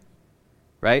praying.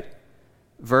 Right?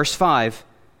 Verse 5,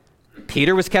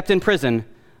 Peter was kept in prison,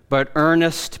 but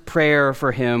earnest prayer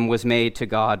for him was made to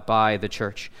God by the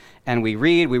church. And we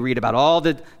read about all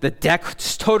the deck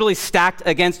totally stacked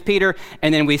against Peter,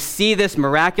 and then we see this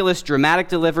miraculous, dramatic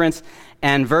deliverance.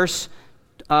 And verse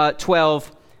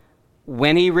 12,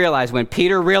 when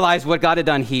Peter realized what God had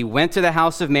done, he went to the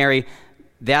house of Mary.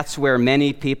 That's where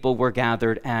many people were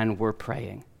gathered and were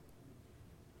praying.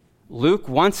 Luke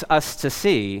wants us to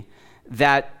see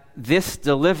that this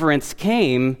deliverance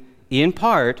came in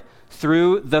part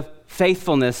through the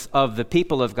faithfulness of the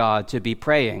people of God to be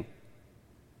praying.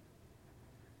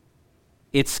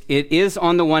 It is,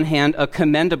 on the one hand, a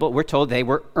commendable, we're told they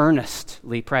were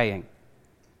earnestly praying.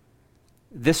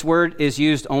 This word is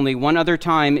used only one other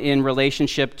time in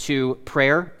relationship to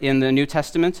prayer in the New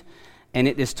Testament, and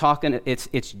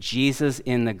it's Jesus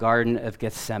in the Garden of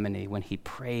Gethsemane when he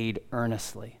prayed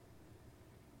earnestly,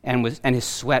 and his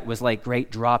sweat was like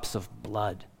great drops of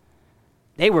blood.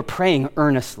 They were praying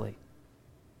earnestly.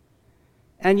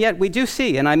 And yet we do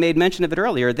see, and I made mention of it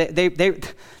earlier,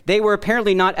 they were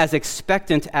apparently not as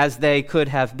expectant as they could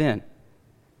have been,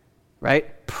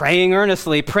 right? Praying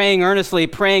earnestly,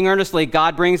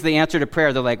 God brings the answer to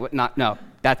prayer. They're like, no,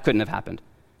 that couldn't have happened.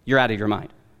 You're out of your mind.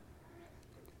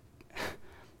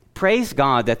 Praise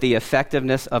God that the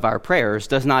effectiveness of our prayers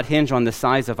does not hinge on the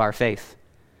size of our faith,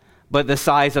 but the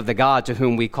size of the God to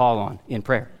whom we call on in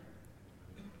prayer.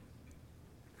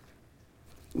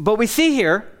 But we see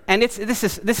here, and this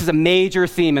is a major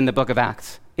theme in the book of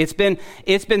Acts. It's been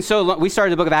so long. We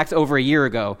started the book of Acts over a year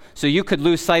ago, so you could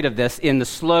lose sight of this in the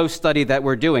slow study that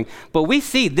we're doing. But we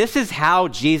see this is how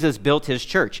Jesus built his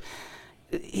church.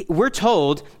 We're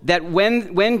told that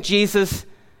when Jesus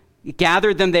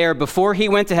gathered them there before he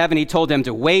went to heaven, he told them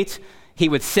to wait. He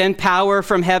would send power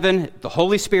from heaven, the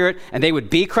Holy Spirit, and they would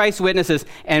be Christ's witnesses.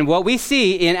 And what we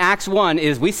see in Acts 1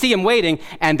 is we see them waiting,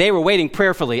 and they were waiting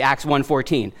prayerfully, Acts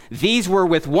 1:14. These were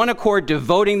with one accord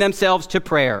devoting themselves to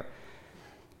prayer.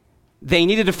 They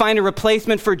needed to find a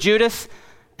replacement for Judas,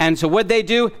 and so what'd they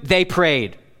do? They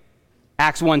prayed,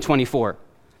 Acts 1:24.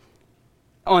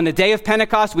 On the day of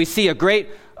Pentecost, we see a great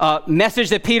message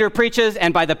that Peter preaches,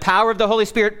 and by the power of the Holy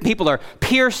Spirit, people are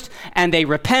pierced, and they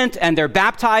repent, and they're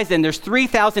baptized, and there's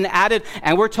 3,000 added,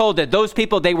 and we're told that those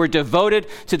people, they were devoted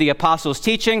to the apostles'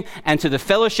 teaching, and to the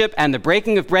fellowship, and the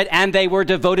breaking of bread, and they were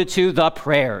devoted to the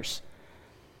prayers.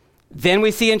 Then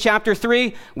we see in chapter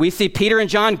 3, we see Peter and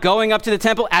John going up to the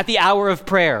temple at the hour of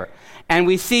prayer. And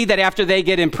we see that after they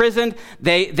get imprisoned,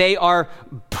 they are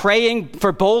praying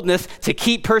for boldness to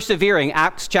keep persevering,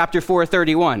 Acts chapter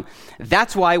 4:31.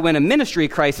 That's why when a ministry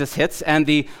crisis hits and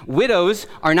the widows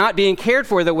are not being cared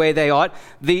for the way they ought,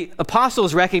 the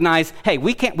apostles recognize, hey,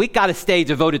 we got to stay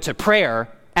devoted to prayer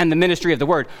and the ministry of the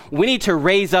word. We need to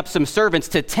raise up some servants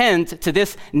to tend to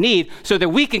this need so that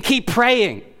we can keep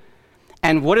praying.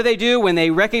 And what do when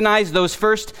they recognize those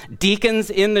first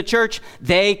deacons in the church?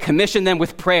 They commission them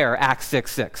with prayer, Acts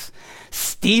 6:6.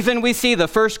 Stephen, we see, the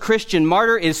first Christian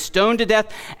martyr, is stoned to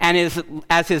death, and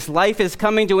as his life is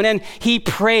coming to an end, he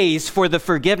prays for the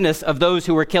forgiveness of those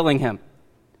who were killing him.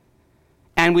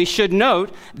 And we should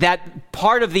note that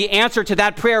part of the answer to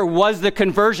that prayer was the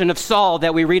conversion of Saul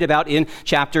that we read about in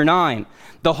chapter 9.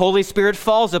 The Holy Spirit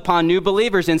falls upon new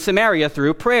believers in Samaria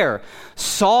through prayer.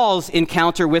 Saul's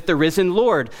encounter with the risen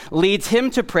Lord leads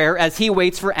him to prayer as he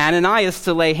waits for Ananias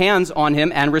to lay hands on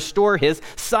him and restore his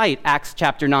sight. Acts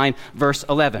chapter 9, verse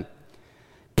 11.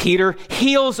 Peter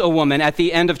heals a woman at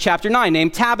the end of chapter 9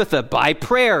 named Tabitha by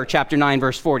prayer, chapter 9,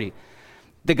 verse 40.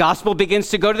 The gospel begins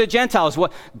to go to the Gentiles.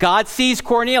 God sees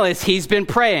Cornelius. He's been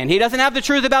praying. He doesn't have the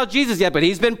truth about Jesus yet, but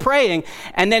he's been praying.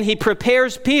 And then he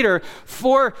prepares Peter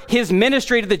for his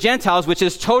ministry to the Gentiles, which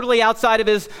is totally outside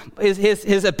of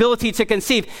his ability to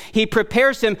conceive. He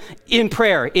prepares him in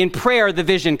prayer. In prayer, the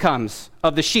vision comes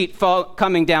of the sheet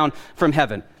coming down from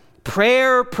heaven.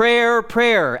 Prayer, prayer,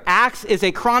 prayer. Acts is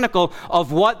a chronicle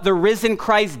of what the risen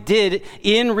Christ did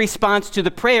in response to the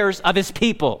prayers of his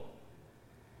people.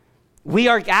 We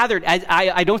are gathered,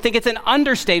 I don't think it's an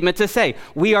understatement to say,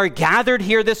 we are gathered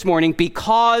here this morning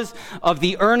because of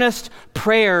the earnest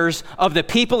prayers of the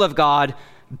people of God,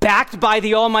 backed by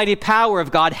the almighty power of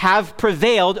God, have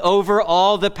prevailed over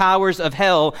all the powers of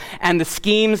hell and the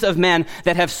schemes of men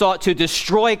that have sought to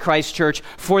destroy Christ's church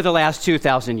for the last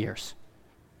 2,000 years.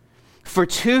 For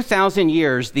 2,000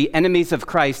 years, the enemies of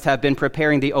Christ have been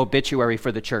preparing the obituary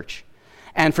for the church.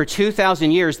 And for 2,000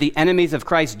 years, the enemies of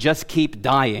Christ just keep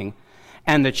dying.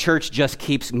 And the church just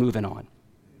keeps moving on.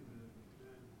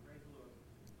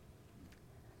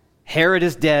 Herod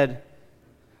is dead.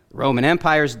 The Roman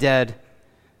Empire's dead.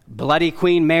 Bloody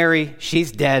Queen Mary,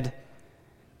 she's dead.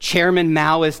 Chairman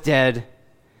Mao is dead.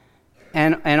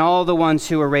 And all the ones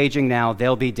who are raging now,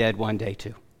 they'll be dead one day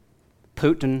too.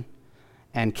 Putin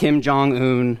and Kim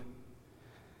Jong-un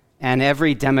and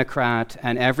every Democrat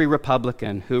and every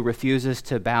Republican who refuses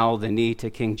to bow the knee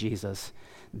to King Jesus,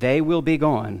 they will be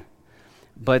gone.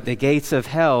 But the gates of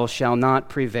hell shall not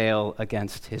prevail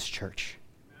against his church.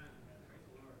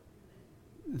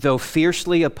 Though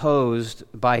fiercely opposed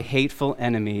by hateful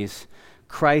enemies,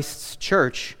 Christ's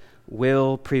church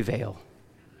will prevail,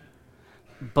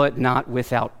 but not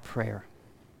without prayer.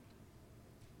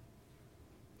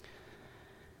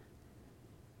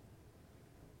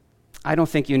 I don't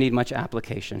think you need much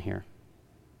application here.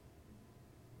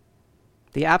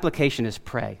 The application is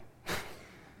pray.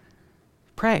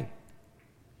 Pray.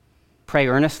 Pray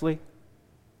earnestly,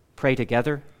 pray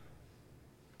together,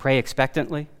 pray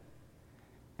expectantly,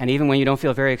 and even when you don't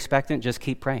feel very expectant, just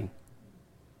keep praying.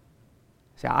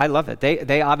 See, I love it.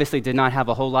 They obviously did not have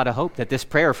a whole lot of hope that this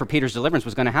prayer for Peter's deliverance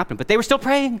was going to happen, but they were still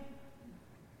praying.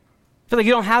 Feel like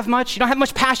you don't have much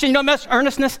passion, you don't have much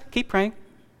earnestness, keep praying.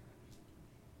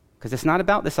 Because it's not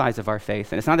about the size of our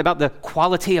faith, and it's not about the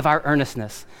quality of our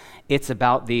earnestness. It's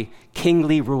about the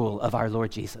kingly rule of our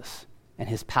Lord Jesus and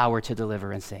his power to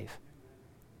deliver and save.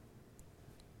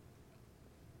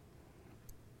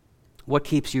 What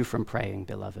keeps you from praying,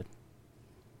 beloved?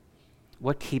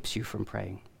 What keeps you from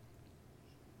praying?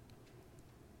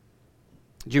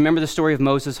 Do you remember the story of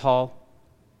Moses Hall?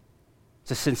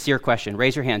 It's a sincere question.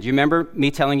 Raise your hand. Do you remember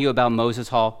me telling you about Moses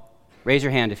Hall? Raise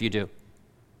your hand if you do.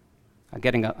 I'm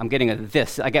getting a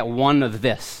this. I get one of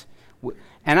this.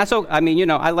 And that's,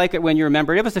 I like it when you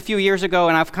remember. It was a few years ago,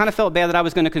 and I've kind of felt bad that I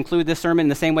was going to conclude this sermon in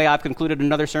the same way I've concluded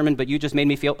another sermon, but you just made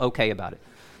me feel okay about it.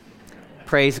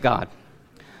 Praise God.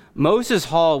 Moses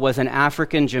Hall was an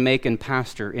African-Jamaican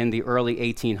pastor in the early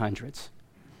 1800s.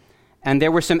 And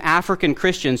there were some African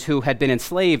Christians who had been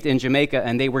enslaved in Jamaica,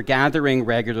 and they were gathering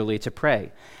regularly to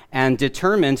pray. And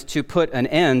determined to put an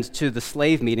end to the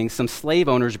slave meeting, some slave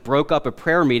owners broke up a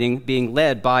prayer meeting being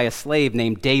led by a slave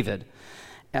named David,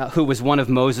 who was one of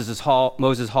Moses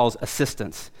Hall's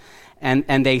assistants.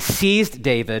 And they seized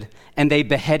David, and they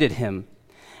beheaded him.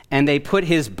 And they put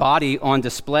his body on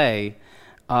display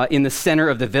in the center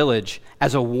of the village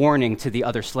as a warning to the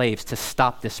other slaves to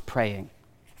stop this praying.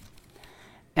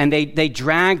 And they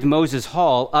dragged Moses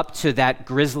Hall up to that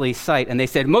grisly sight, and they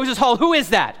said, "Moses Hall, who is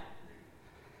that?"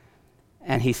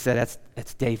 And he said,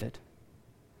 that's David.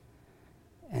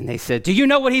 And they said, "Do you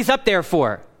know what he's up there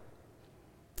for?"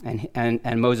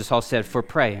 And Moses Hall said, "For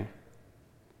praying."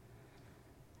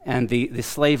 And the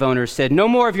slave owner said, "No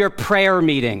more of your prayer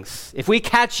meetings. If we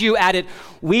catch you at it,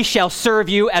 we shall serve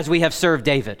you as we have served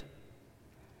David."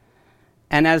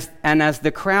 And as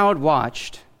the crowd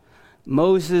watched,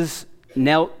 Moses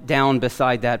knelt down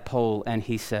beside that pole and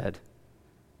he said,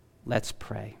 "Let's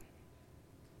pray."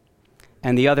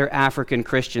 And the other African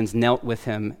Christians knelt with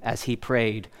him as he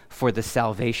prayed for the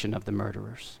salvation of the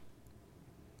murderers.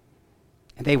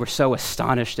 And they were so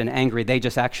astonished and angry, they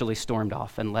just actually stormed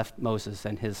off and left Moses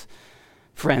and his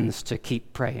friends to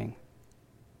keep praying.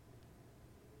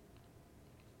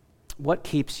 What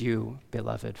keeps you,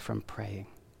 beloved, from praying?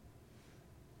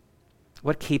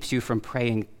 What keeps you from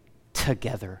praying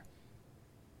together?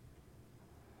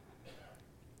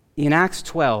 In Acts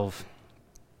 12,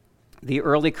 the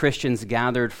early Christians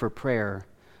gathered for prayer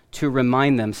to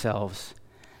remind themselves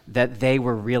that they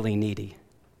were really needy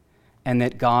and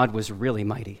that God was really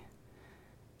mighty.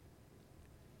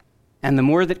 And the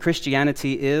more that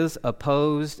Christianity is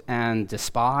opposed and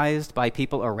despised by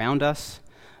people around us,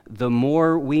 the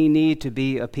more we need to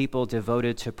be a people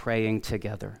devoted to praying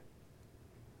together,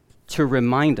 to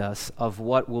remind us of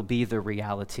what will be the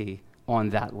reality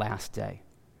on that last day.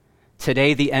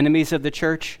 Today, the enemies of the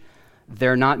church,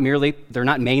 they're not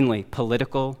mainly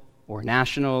political or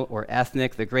national or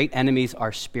ethnic. The great enemies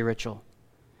are spiritual.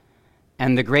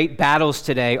 And the great battles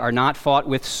today are not fought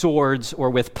with swords or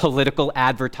with political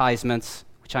advertisements,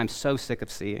 which I'm so sick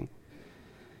of seeing.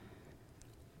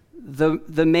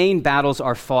 The main battles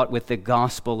are fought with the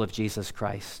gospel of Jesus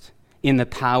Christ, in the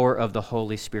power of the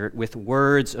Holy Spirit, with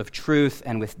words of truth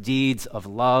and with deeds of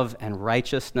love and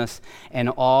righteousness, and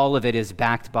all of it is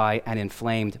backed by and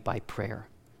inflamed by prayer.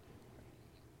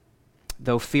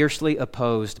 Though fiercely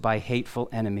opposed by hateful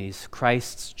enemies,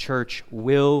 Christ's church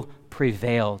will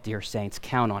prevail, dear saints,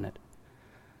 count on it,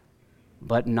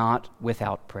 but not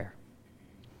without prayer.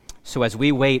 So as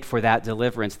we wait for that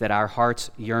deliverance that our hearts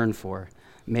yearn for,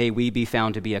 may we be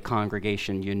found to be a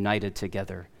congregation united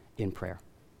together in prayer.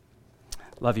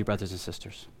 Love you, brothers and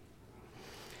sisters.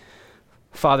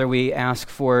 Father, we ask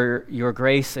for your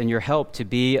grace and your help to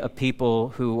be a people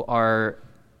who are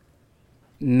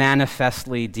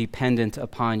manifestly dependent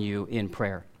upon you in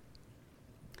prayer.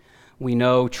 We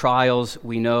know trials,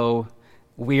 we know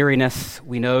weariness,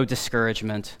 we know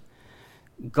discouragement.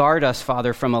 Guard us,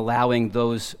 Father, from allowing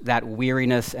that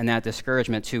weariness and that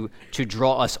discouragement to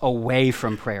draw us away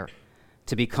from prayer,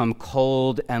 to become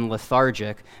cold and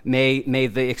lethargic. May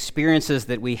the experiences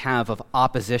that we have of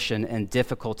opposition and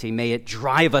difficulty, may it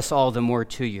drive us all the more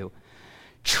to you,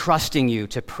 trusting you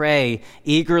to pray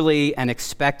eagerly and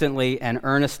expectantly and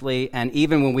earnestly, and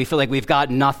even when we feel like we've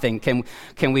got nothing,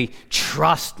 can we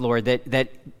trust, Lord,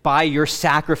 that by your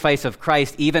sacrifice of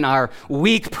Christ, even our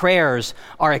weak prayers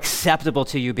are acceptable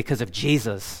to you because of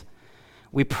Jesus.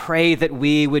 We pray that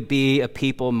we would be a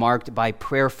people marked by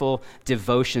prayerful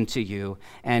devotion to you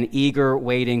and eager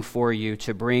waiting for you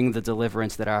to bring the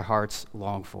deliverance that our hearts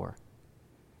long for.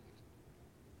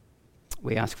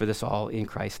 We ask for this all in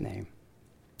Christ's name.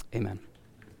 Amen.